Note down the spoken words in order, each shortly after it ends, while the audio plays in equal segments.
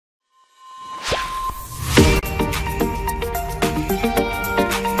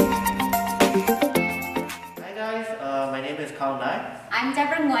I'm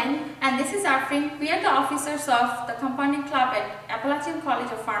Deborah Nguyen and this is Afrin. We are the officers of the Compounding Club at Appalachian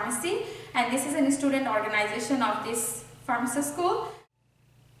College of Pharmacy, and this is a student organization of this pharmacy school.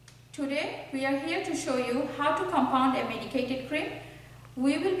 Today we are here to show you how to compound a medicated cream.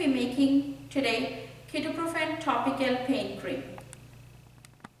 We will be making today ketoprofen topical pain cream.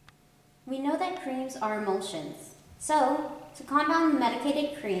 We know that creams are emulsions. So, to compound the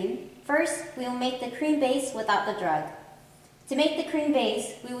medicated cream, first we will make the cream base without the drug. To make the cream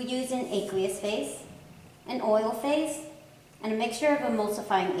base, we will use an aqueous phase, an oil phase, and a mixture of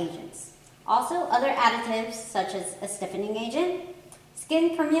emulsifying agents. Also, other additives such as a stiffening agent,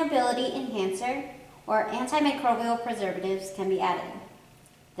 skin permeability enhancer, or antimicrobial preservatives can be added.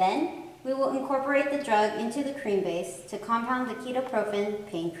 Then, we will incorporate the drug into the cream base to compound the ketoprofen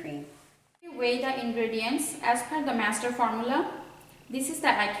pain cream. We weigh the ingredients as per the master formula. This is the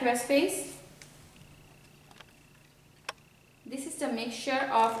aqueous phase. This is the mixture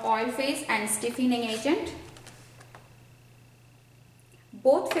of oil phase and stiffening agent.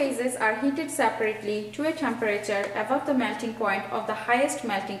 Both phases are heated separately to a temperature above the melting point of the highest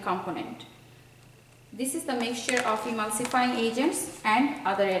melting component. This is the mixture of emulsifying agents and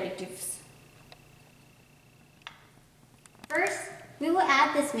other additives. First, we will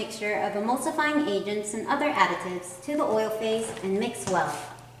add this mixture of emulsifying agents and other additives to the oil phase and mix well.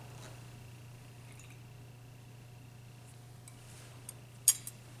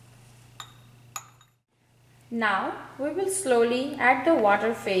 Now, we will slowly add the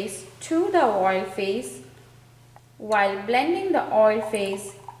water phase to the oil phase while blending the oil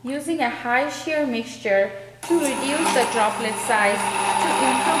phase using a high shear mixture to reduce the droplet size to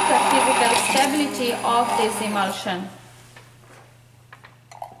improve the physical stability of this emulsion.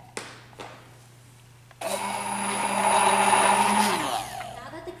 Now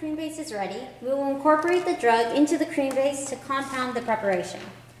that the cream base is ready, we will incorporate the drug into the cream base to compound the preparation.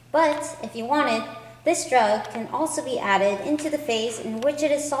 But, if you wanted, this drug can also be added into the phase in which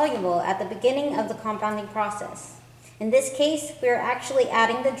it is soluble at the beginning of the compounding process. In this case, we are actually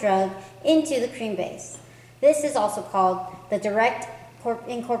adding the drug into the cream base. This is also called the direct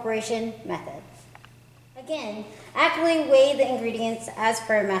incorporation method. Again, accurately weigh the ingredients as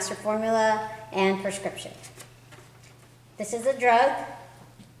per master formula and prescription. This is the drug,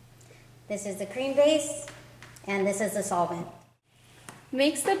 this is the cream base, and this is the solvent.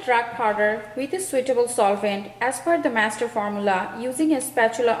 Mix the drug powder with a suitable solvent as per the master formula using a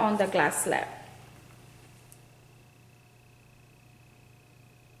spatula on the glass slab.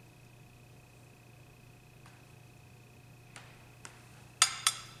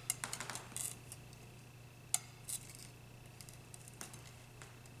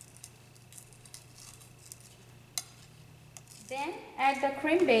 Then add the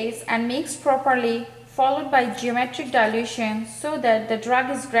cream base and mix properly, followed by geometric dilution so that the drug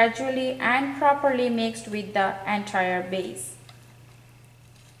is gradually and properly mixed with the entire base.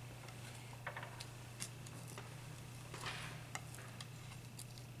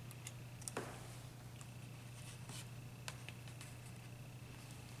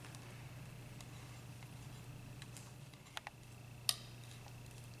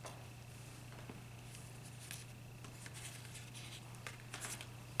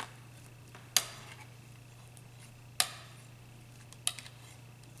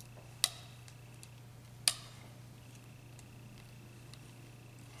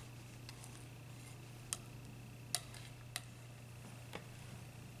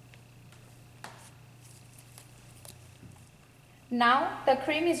 Now the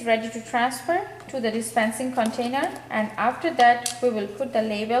cream is ready to transfer to the dispensing container, and after that we will put the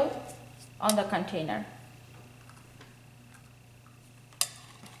label on the container.